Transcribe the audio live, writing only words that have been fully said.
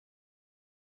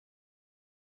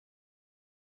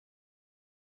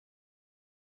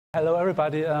Hello,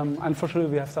 everybody.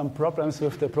 Unfortunately, we have some problems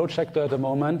with the projector at the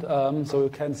moment, so you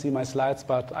can't see my slides,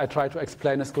 but I try to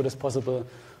explain as good as possible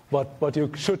what you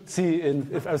should see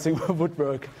if everything would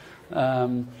work.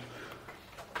 As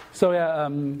I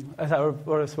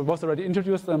was already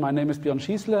introduced, my name is Björn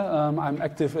Schießle. I'm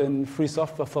active in free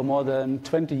software for more than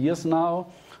 20 years now,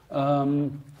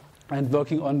 and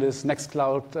working on this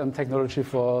Nextcloud technology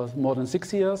for more than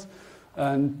 6 years.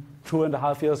 And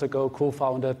 2.5 years ago,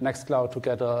 co-founded Nextcloud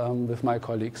together with my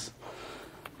colleagues.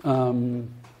 So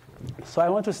I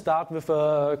want to start with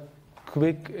a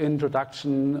quick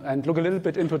introduction and look a little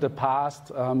bit into the past,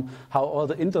 how all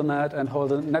the internet and all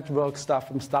the network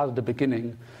stuff started at the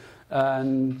beginning.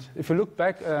 And if you look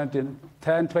back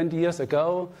 10, 20 years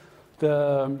ago,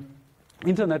 the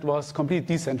internet was completely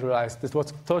decentralized. It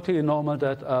was totally normal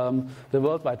that the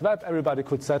World Wide Web, everybody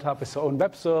could set up his own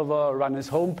web server, run his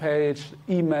homepage,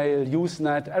 email,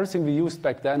 Usenet. Everything we used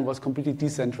back then was completely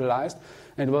decentralized.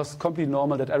 And it was completely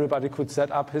normal that everybody could set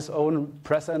up his own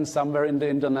presence somewhere in the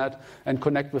internet and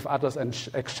connect with others and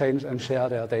exchange and share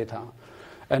their data.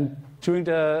 And during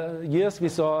the years, we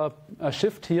saw a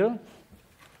shift here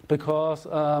because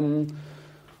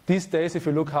these days, if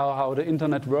you look how the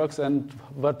internet works and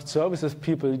what services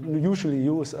people usually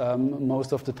use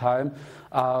most of the time,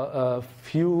 are a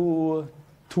few,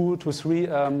 2 to 3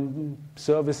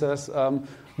 services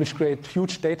which create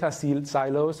huge data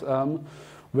silos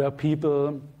where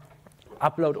people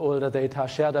upload all the data,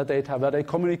 share their data, where they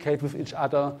communicate with each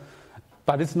other.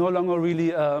 But it's no longer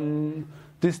really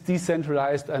this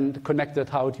decentralized and connected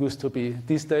how it used to be.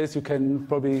 These days, you can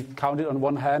probably count it on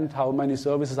one hand how many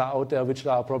services are out there, which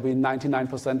are probably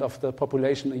 99% of the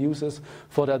population uses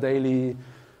for their daily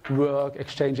work,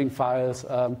 exchanging files,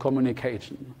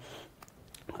 communication.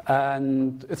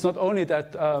 And it's not only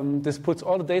that this puts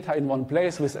all the data in one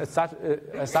place, which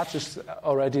as such is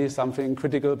already something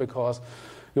critical, because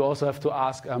you also have to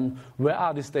ask, where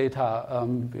are these data?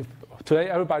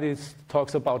 Today, everybody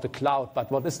talks about the cloud,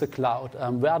 but what is the cloud?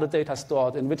 Where are the data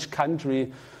stored? In which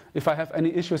country? If I have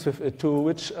any issues with it, to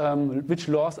which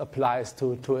laws applies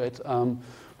to it?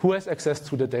 Who has access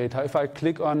to the data? If I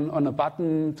click on a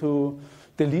button to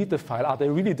delete the file, are they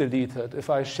really deleted?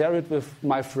 If I share it with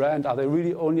my friend, are they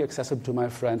really only accessible to my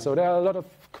friend? So there are a lot of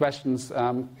questions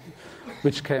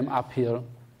which came up here.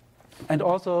 And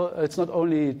also, it's not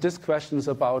only these questions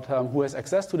about who has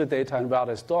access to the data and where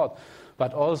they're stored,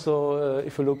 but also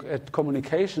if you look at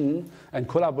communication and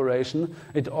collaboration,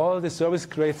 all the service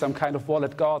creates some kind of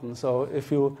walled garden. So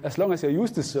as long as you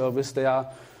use the service, they are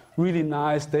really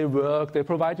nice, they work, they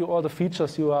provide you all the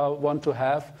features you want to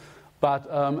have. But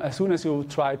as soon as you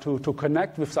try to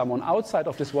connect with someone outside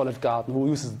of this walled garden who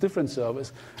uses a different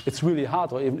service, it's really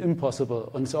hard or even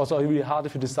impossible. And it's also really hard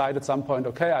if you decide at some point,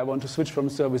 okay, I want to switch from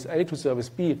service A to service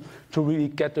B to really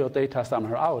get your data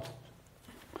somewhere out.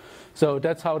 So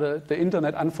that's how the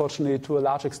internet, unfortunately, to a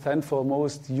large extent for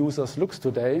most users looks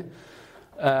today.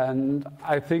 And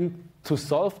I think to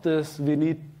solve this, we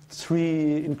need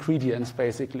 3 ingredients,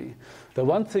 basically. The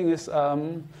one thing is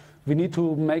we need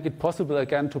to make it possible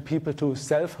again to people to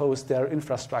self-host their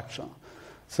infrastructure,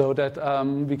 so that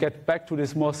we get back to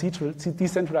this more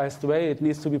decentralized way. It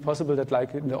needs to be possible that,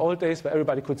 like in the old days, where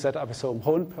everybody could set up his own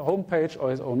homepage or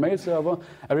his own mail server,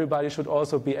 everybody should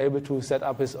also be able to set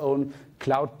up his own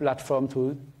cloud platform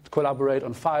to collaborate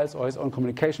on files, or his own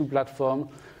communication platform.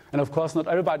 And of course, not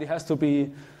everybody has to be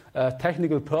a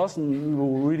technical person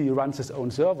who really runs his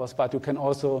own servers, but you can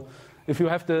also, if you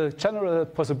have the general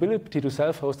possibility to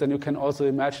self-host, then you can also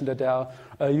imagine that there are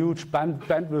a huge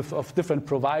bandwidth of different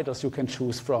providers you can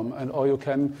choose from, or you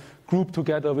can group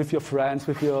together with your friends,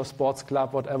 with your sports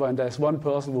club, whatever, and there's one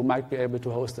person who might be able to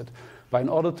host it. But in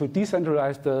order to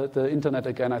decentralize the internet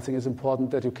again, I think it's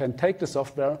important that you can take the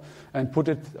software and put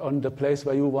it on the place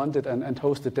where you want it and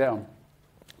host it there.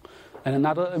 And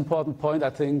another important point, I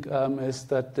think, is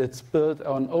that it's built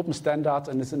on open standards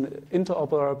and is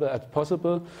interoperable as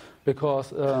possible.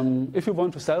 Because if you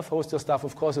want to self-host your stuff,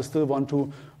 of course, you still want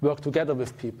to work together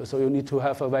with people. So you need to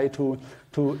have a way to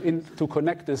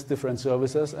connect these different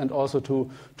services and also to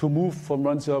move from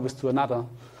one service to another.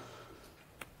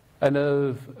 And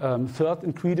a third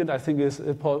ingredient, I think, is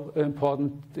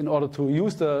important in order to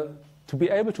be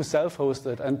able to self-host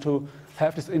it and to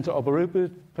have this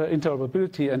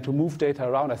interoperability and to move data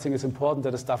around. I think it's important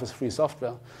that the stuff is free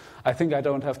software. I think I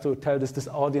don't have to tell this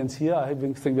audience here. I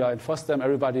think we are in FOSDEM.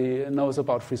 Everybody knows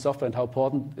about free software and how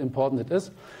important it is.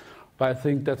 But I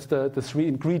think that's the 3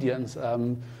 ingredients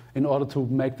in order to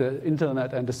make the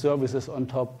internet and the services on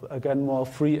top, again, more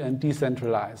free and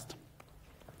decentralized.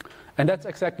 And that's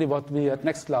exactly what we at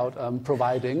Nextcloud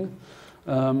providing.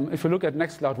 If you look at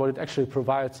Nextcloud, what it actually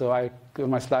provides, so on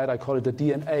my slide I call it the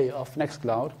DNA of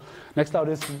Nextcloud. Nextcloud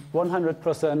is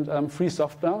 100% free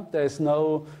software. There is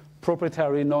no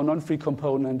proprietary, no non-free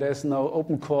component. There's no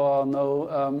open core,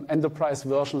 no enterprise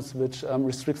versions which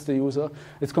restricts the user.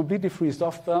 It's completely free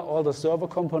software. All the server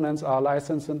components are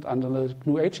licensed under the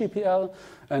GNU GPL,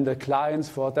 and the clients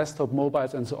for desktop,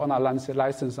 mobiles, and so on are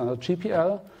licensed under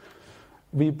GPL.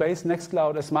 We base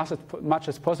Nextcloud as much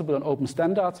as possible on open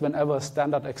standards. Whenever a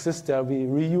standard exists there, we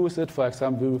reuse it. For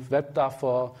example, with WebDAV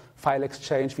for file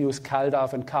exchange, we use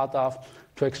CalDAV and CardDAV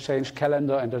to exchange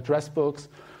calendar and address books.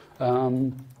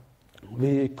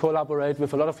 We collaborate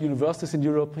with a lot of universities in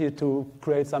Europe here to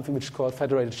create something which is called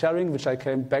federated sharing, which I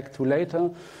came back to later,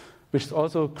 which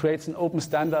also creates an open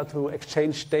standard to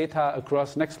exchange data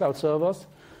across Nextcloud servers.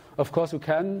 Of course, you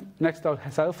can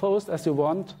Nextcloud self-host as you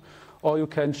want, or you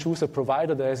can choose a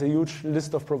provider. There's a huge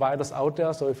list of providers out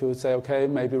there. So if you say, okay,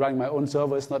 maybe running my own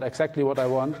server is not exactly what I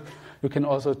want, you can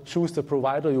also choose the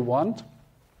provider you want.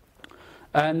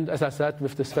 And as I said,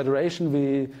 with this federation,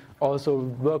 we also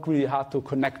work really hard to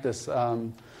connect this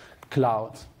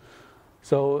clouds.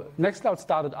 So Nextcloud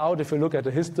started out, if you look at the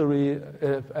history,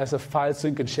 as a file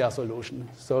sync and share solution.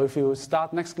 So if you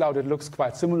start Nextcloud, it looks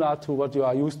quite similar to what you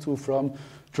are used to from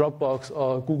Dropbox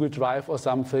or Google Drive or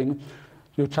something.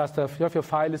 You just have your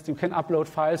file list. You can upload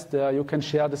files there. You can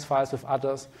share these files with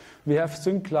others. We have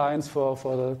sync clients for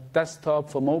the desktop,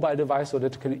 for mobile device, so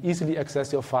that you can easily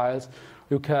access your files.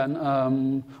 You can,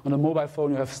 on a mobile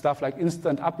phone, you have stuff like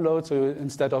instant upload. So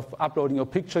instead of uploading a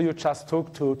picture you just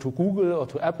took to Google or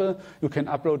to Apple, you can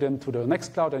upload them to the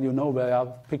Nextcloud, and you know where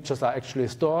your pictures are actually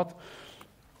stored.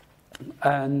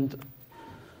 And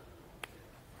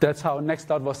that's how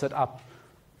Nextcloud was set up.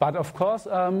 But of course,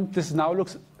 this now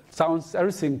sounds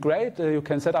everything great. You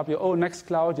can set up your own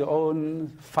Nextcloud, your own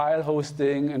file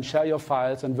hosting, and share your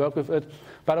files and work with it.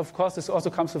 But of course, this also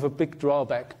comes with a big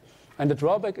drawback. And the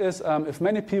drawback is if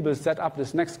many people set up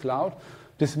this Nextcloud,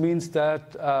 this means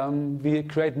that we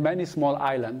create many small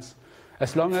islands.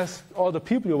 As long as all the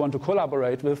people you want to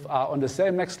collaborate with are on the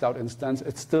same Nextcloud instance,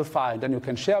 it's still fine. Then you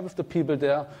can share with the people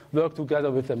there, work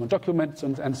together with them on documents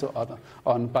and so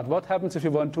on. But what happens if you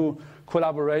want to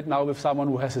collaborate now with someone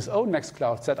who has his own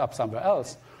Nextcloud set up somewhere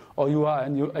else? Or you are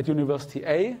at University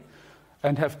A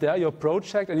and have there your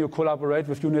project, and you collaborate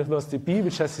with University B,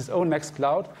 which has its own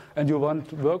Nextcloud, and you want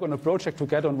to work on a project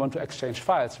together and want to exchange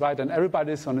files, right? And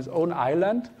everybody is on his own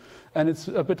island, and it's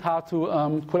a bit hard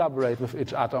to collaborate with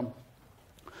each other.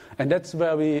 And that's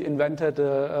where we invented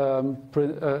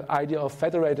the idea of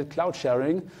federated cloud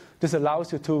sharing. This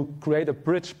allows you to create a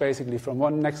bridge, basically, from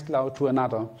one Nextcloud to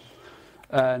another.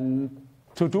 And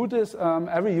to do this,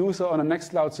 every user on a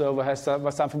Nextcloud server has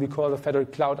something we call a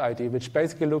federated cloud ID, which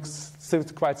basically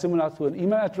sits quite similar to an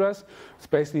email address. It's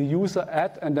basically user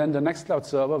 @ and then the Nextcloud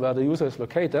server where the user is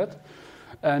located.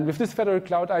 And with this federated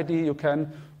cloud ID, you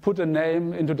can put a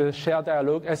name into the share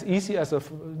dialog as easy as a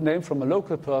name from a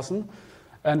local person.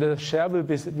 And the share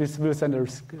will send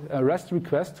a REST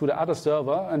request to the other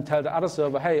server and tell the other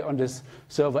server, hey, on this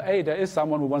server A, there is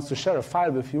someone who wants to share a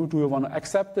file with you. Do you want to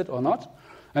accept it or not?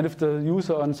 And if the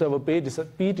user on server B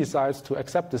decides to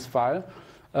accept this file,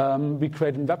 we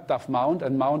create a WebDAV mount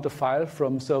and mount the file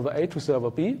from server A to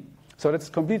server B. So that's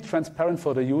completely transparent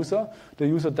for the user. The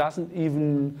user doesn't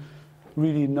even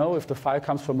really know if the file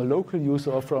comes from a local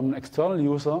user or from an external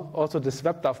user. Also, this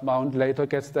WebDAV mount later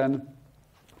gets then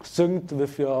synced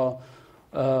with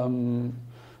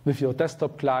your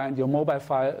desktop client. Your mobile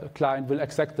client will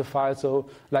extract the file, so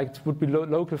like it would be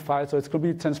local file, so it's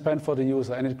completely transparent for the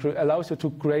user, and it allows you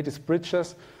to create these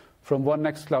bridges from one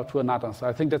Nextcloud to another. So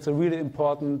I think that's a really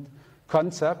important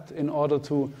concept in order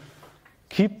to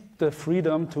keep the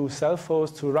freedom to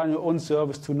self-host, to run your own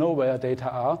service, to know where your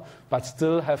data are, but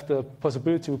still have the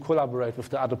possibility to collaborate with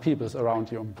the other peoples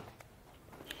around you.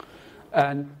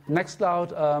 And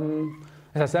Nextcloud,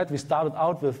 as I said, we started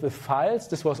out with files.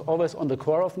 This was always on the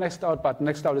core of Nextcloud, but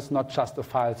Nextcloud is not just the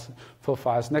files for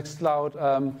files.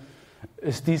 Nextcloud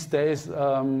is these days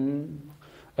a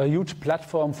huge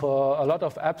platform for a lot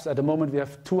of apps. At the moment, we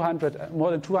have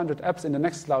more than 200 apps in the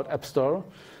Nextcloud App Store.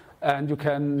 And you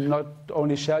can not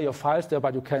only share your files there,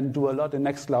 but you can do a lot in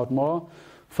Nextcloud more.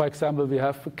 For example, we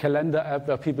have a calendar app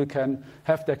where people can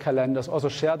have their calendars, also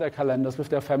share their calendars with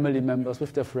their family members,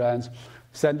 with their friends,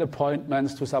 send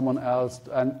appointments to someone else,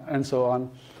 and so on.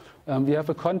 We have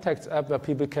a contacts app where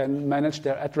people can manage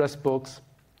their address books.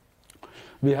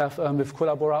 We have, with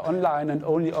Collabora Online and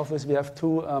Only Office, we have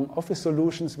two Office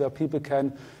solutions where people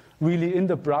can really in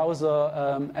the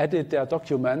browser edit their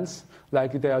documents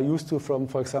like they are used to from,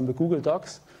 for example, Google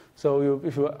Docs. So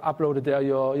if you uploaded there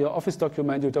your Office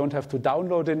document, you don't have to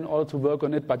download it in order to work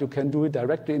on it, but you can do it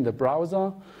directly in the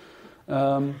browser.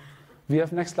 We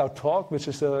have Nextcloud Talk, which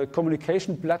is a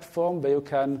communication platform where you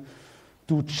can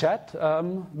do chat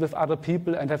with other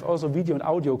people and have also video and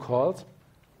audio calls.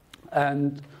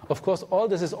 And of course, all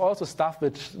this is also stuff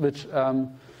which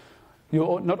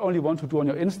you not only want to do on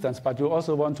your instance, but you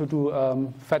also want to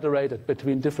do federated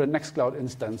between different Nextcloud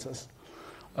instances.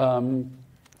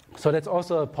 So that's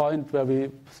also a point where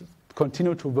we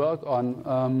continue to work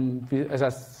on, as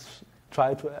I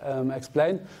tried to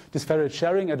explain. This federated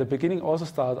sharing at the beginning also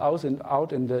started out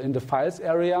in the files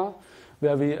area,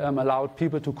 where we allowed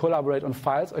people to collaborate on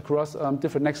files across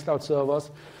different Nextcloud servers.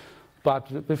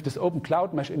 But with this Open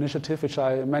Cloud Mesh initiative, which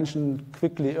I mentioned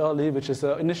quickly early, which is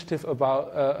an initiative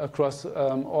about across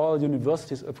all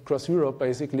universities across Europe,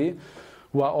 basically,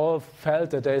 who are all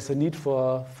felt that there is a need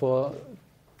for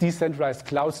decentralized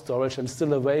cloud storage and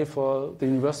still a way for the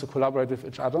university to collaborate with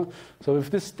each other. So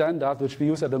with this standard, which we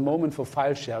use at the moment for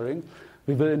file sharing,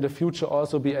 we will in the future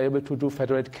also be able to do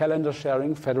federated calendar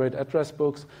sharing, federated address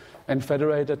books, and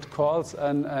federated calls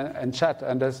and chat.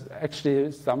 And that's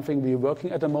actually something we're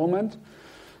working at the moment.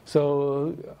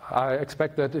 So I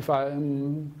expect that if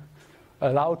I'm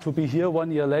allowed to be here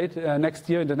 1 year later, next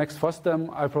year in the next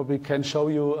FOSDEM, I probably can show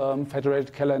you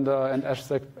federated calendar and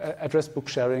address book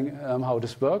sharing, how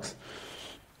this works.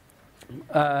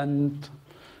 And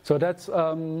so that's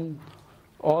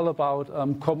all about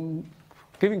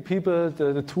giving people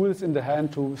the tools in the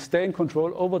hand to stay in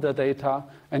control over their data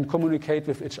and communicate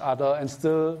with each other and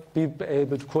still be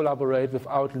able to collaborate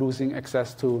without losing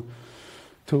access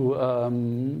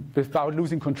without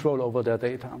losing control over their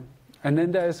data. And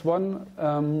then there is one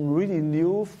really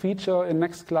new feature in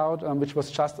Nextcloud, which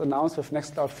was just announced with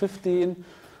Nextcloud 15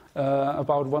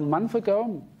 about 1 month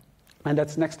ago, and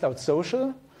that's Nextcloud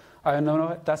Social. I don't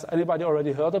know, does anybody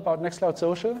already heard about Nextcloud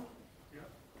Social?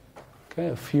 Okay,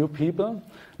 a few people.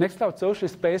 Nextcloud Social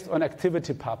is based on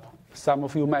ActivityPub. Some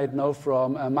of you might know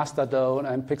from Mastodon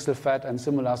and PixelFed and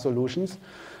similar solutions.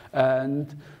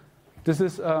 And this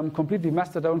is completely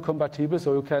Mastodon compatible,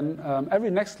 so you can, every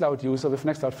Nextcloud user with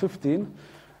Nextcloud 15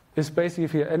 is basically,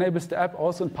 if he enables the app,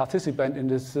 also a participant in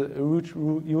this huge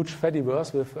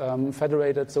Fediverse with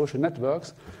federated social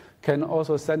networks, can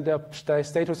also send their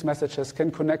status messages,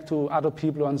 can connect to other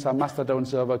people on some Mastodon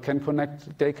server,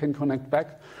 they can connect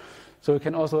back. So you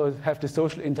can also have the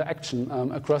social interaction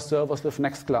across servers with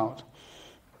Nextcloud.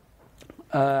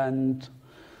 And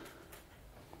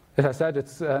as I said,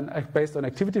 it's based on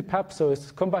ActivityPub, so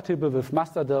it's compatible with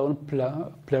Mastodon,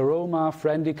 Pleroma,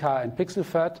 Friendica, and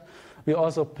PixelFed. We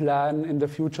also plan in the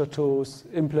future to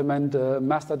implement the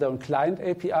Mastodon client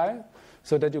API,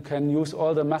 so that you can use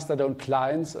all the Mastodon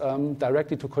clients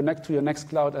directly to connect to your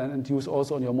Nextcloud and use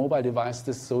also on your mobile device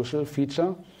this social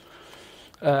feature.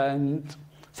 And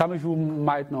some of you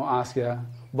might now ask,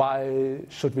 why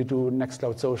should we do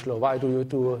Nextcloud Social? Or why do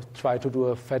you try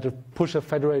to push a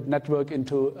federated network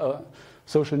into a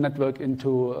social network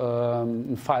into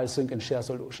file sync and share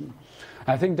solution?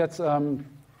 I think that's,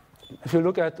 if you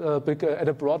look at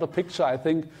a broader picture, I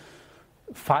think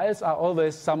files are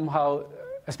always somehow,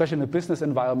 especially in a business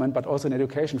environment, but also in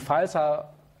education, files are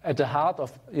at the heart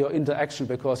of your interaction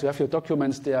because you have your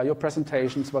documents there, your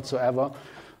presentations, whatsoever.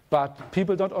 But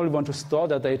people don't only want to store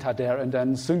their data there and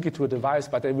then sync it to a device,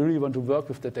 but they really want to work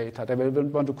with the data. They really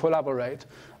want to collaborate.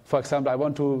 For example, I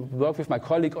want to work with my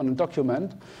colleague on a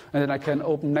document, and then I can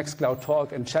open Nextcloud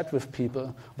Talk and chat with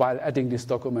people while adding this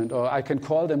document. Or I can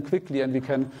call them quickly, and we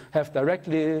can have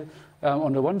directly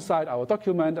on the one side our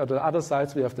document, on the other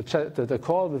side we have the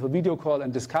call with a video call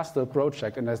and discuss the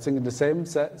project. And I think in the same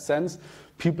sense,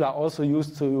 people are also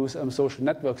used to use social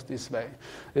networks this way.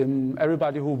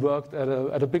 Everybody who worked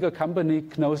at a bigger company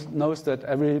knows that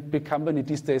every big company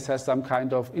these days has some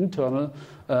kind of internal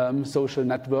social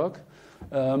network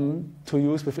to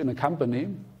use within a company.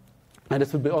 And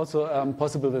this will be also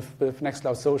possible with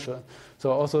Nextcloud Social.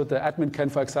 So also the admin can,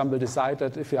 for example, decide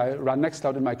that if I run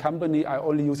Nextcloud in my company, I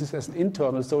only use this as an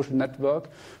internal social network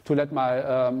to let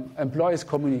my employees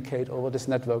communicate over this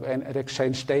network and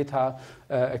exchange data,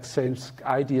 exchange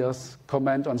ideas,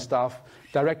 comment on stuff,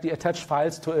 directly attach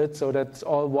files to it so that it's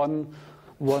all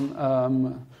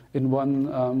in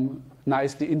one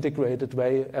nicely integrated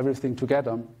way, everything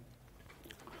together.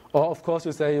 Or, of course,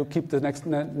 you say you keep the next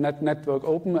network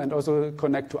open and also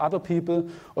connect to other people,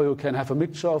 or you can have a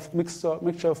mixture of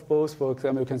both. For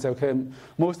example, you can say, okay,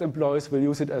 most employees will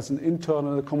use it as an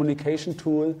internal communication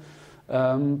tool,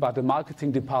 but the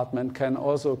marketing department can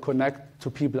also connect to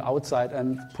people outside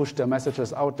and push their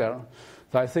messages out there.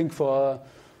 So I think for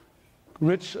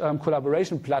rich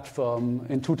collaboration platform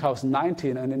in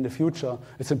 2019 and in the future,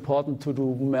 it's important to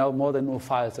do more than more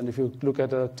files. And if you look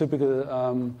at a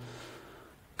typical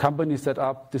company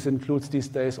setup, this includes these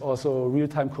days also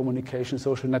real-time communication,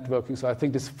 social networking. So I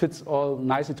think this fits all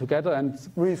nicely together. And it's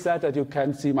really sad that you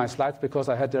can't see my slides because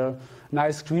I had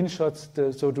nice screenshots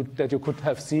that you could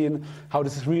have seen how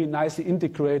this is really nicely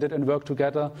integrated and work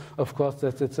together. Of course,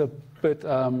 it's a bit,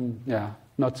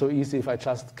 not so easy if I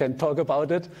just can talk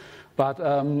about it. But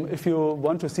if you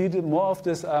want to see more of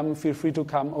this, feel free to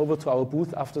come over to our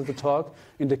booth after the talk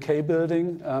in the K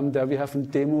building. There we have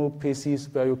demo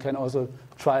PCs where you can also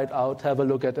try it out, have a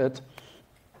look at it.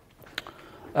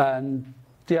 And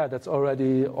yeah, that's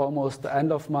already almost the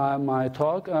end of my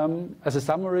talk. As a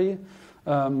summary,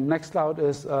 Nextcloud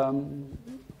is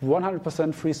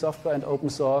 100% free software and open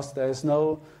source. There is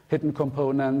no hidden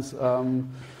components.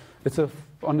 It's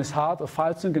on its heart a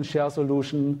file sync and share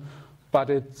solution, but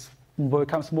it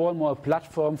becomes more and more a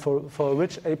platform for a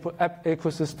rich app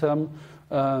ecosystem,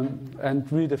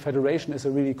 and really the federation is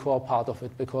a really core part of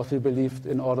it, because we believe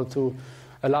in order to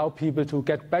allow people to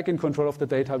get back in control of the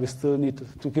data, we still need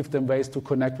to give them ways to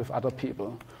connect with other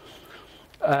people.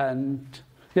 And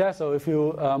yeah, so if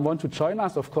you want to join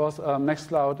us, of course,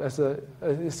 Nextcloud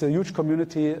is a huge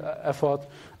community effort.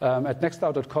 At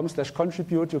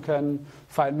nextcloud.com/contribute, you can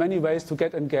find many ways to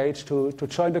get engaged, to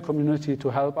join the community, to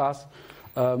help us.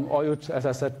 Or you, as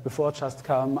I said before, just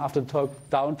come after the talk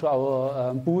down to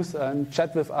our booth and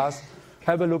chat with us.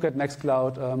 Have a look at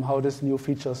Nextcloud, how these new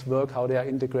features work, how they are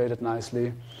integrated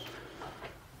nicely.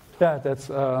 Yeah, that's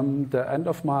the end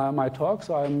of my talk,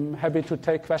 so I'm happy to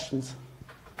take questions.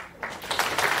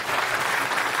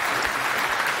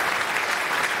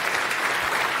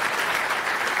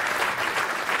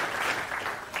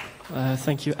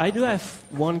 Thank you. I do have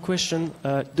one question.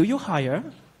 Do you hire?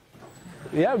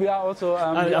 Yeah, we are also...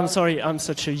 I'm sorry, I'm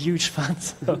such a huge fan.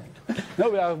 So. No,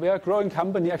 we are a growing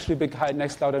company, actually behind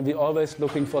Nextcloud, and we're always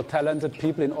looking for talented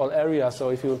people in all areas. So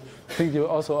if you think you're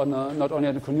also not only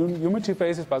on a community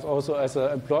basis, but also as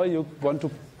an employee, you want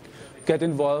to get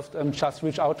involved, just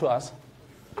reach out to us.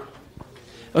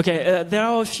 Okay, there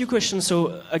are a few questions,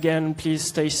 so again, please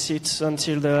stay seated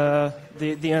until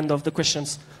the end of the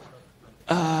questions.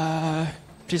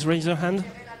 Please raise your hand.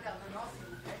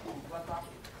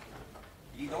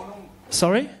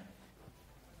 Sorry?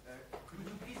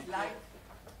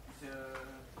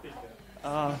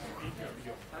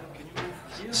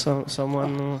 So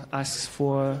someone asks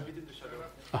for...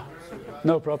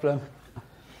 No problem.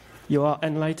 You are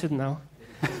enlightened now.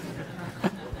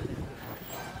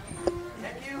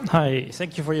 Hi,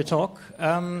 thank you for your talk.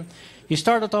 You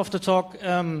started off the talk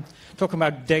talking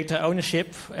about data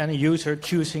ownership and a user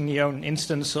choosing the own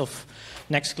instance of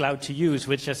Nextcloud to use,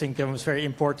 which I think was very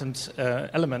important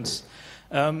elements.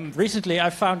 Recently, I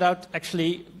found out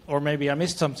actually, or maybe I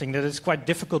missed something, that it's quite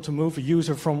difficult to move a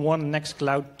user from one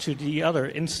Nextcloud to the other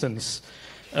instance.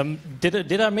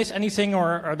 Did I miss anything,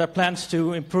 or are there plans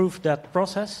to improve that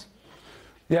process?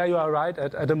 Yeah, you are right.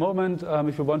 At the moment,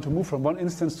 if you want to move from one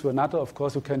instance to another, of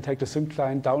course, you can take the sync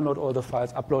client, download all the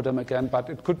files, upload them again, but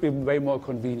it could be way more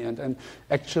convenient. And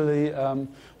actually,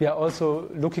 we are also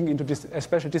looking into this,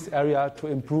 especially this area, to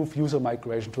improve user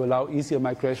migration, to allow easier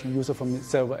migration user from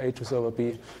server A to server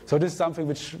B. So this is something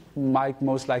which might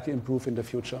most likely improve in the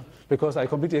future, because I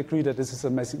completely agree that this is a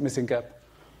missing gap.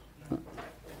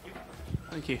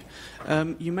 Thank you.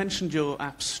 You mentioned your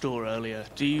app store earlier.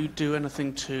 Do you do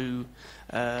anything to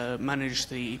manage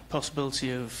the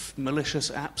possibility of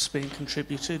malicious apps being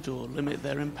contributed or limit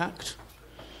their impact?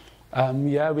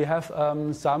 Yeah, we have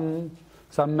some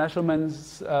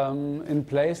measurements in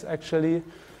place, actually.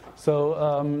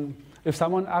 So if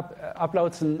someone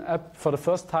uploads an app for the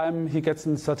first time, he gets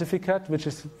a certificate which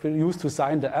is used to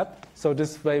sign the app. So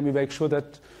this way we make sure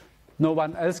that no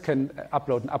one else can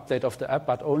upload an update of the app,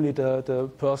 but only the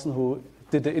person who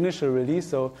did the initial release.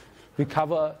 So we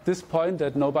cover this point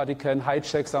that nobody can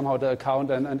hijack somehow the account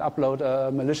and upload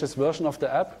a malicious version of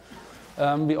the app.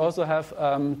 We also have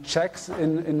checks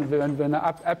when an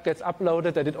app gets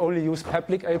uploaded that it only uses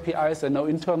public APIs and no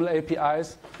internal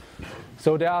APIs.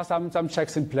 So there are some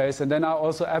checks in place. And then are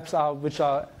also apps which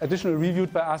are additionally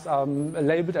reviewed by us are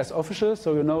labeled as official.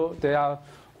 So you know they are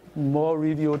more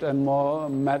reviewed and more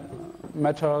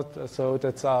mattered. So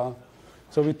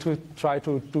so we try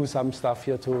to do some stuff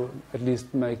here to at least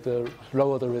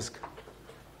lower the risk.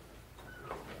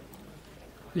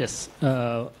 Yes.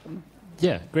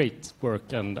 Yeah, great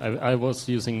work. And I was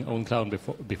using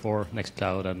OwnCloud before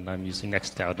Nextcloud, and I'm using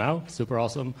Nextcloud now. Super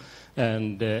awesome.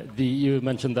 And you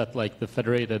mentioned that like the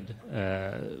federated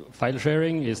file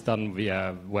sharing is done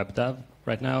via WebDAV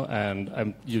right now,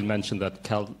 and you mentioned that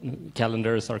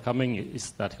calendars are coming.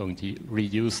 Is that going to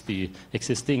reuse the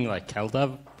existing like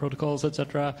CalDAV protocols,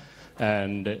 etc.?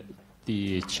 And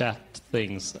the chat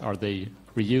things, are they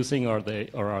reusing,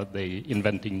 or are they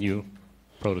inventing new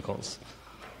protocols?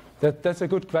 That's a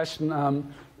good question.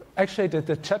 Actually,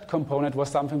 the chat component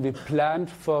was something we planned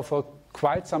for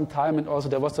quite some time, and also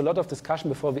there was a lot of discussion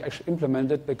before we actually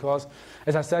implemented it, because,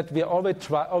 as I said, we always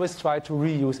try to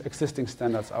reuse existing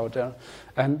standards out there.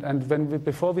 And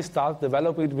before we started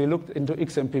developing, we looked into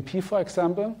XMPP, for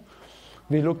example.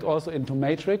 We looked also into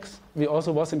Matrix. We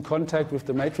also was in contact with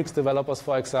the Matrix developers,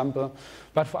 for example.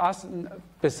 But for us,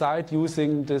 besides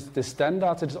using the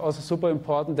standards, it is also super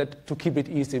important to keep it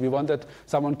easy. We want that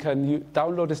someone can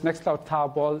download this Nextcloud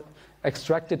tarball,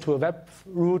 extract it to a web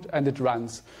root, and it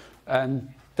runs. And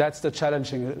that's the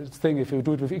challenging thing. If you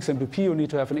do it with XMPP, you need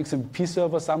to have an XMPP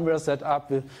server somewhere set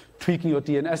up with tweaking your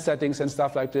DNS settings and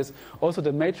stuff like this. Also,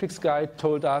 the Matrix guy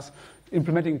told us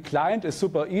implementing a client is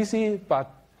super easy, but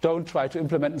don't try to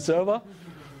implement a server.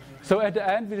 So at the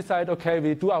end, we decided, okay,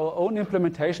 we do our own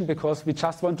implementation because we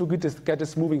just want to get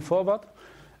this moving forward.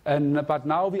 But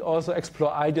now we also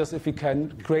explore ideas if we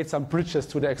can create some bridges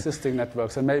to the existing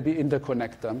networks and maybe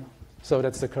interconnect them. So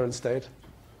that's the current state.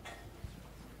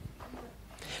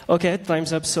 Okay,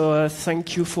 time's up. So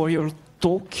thank you for your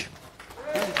talk.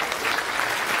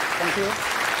 Thank you.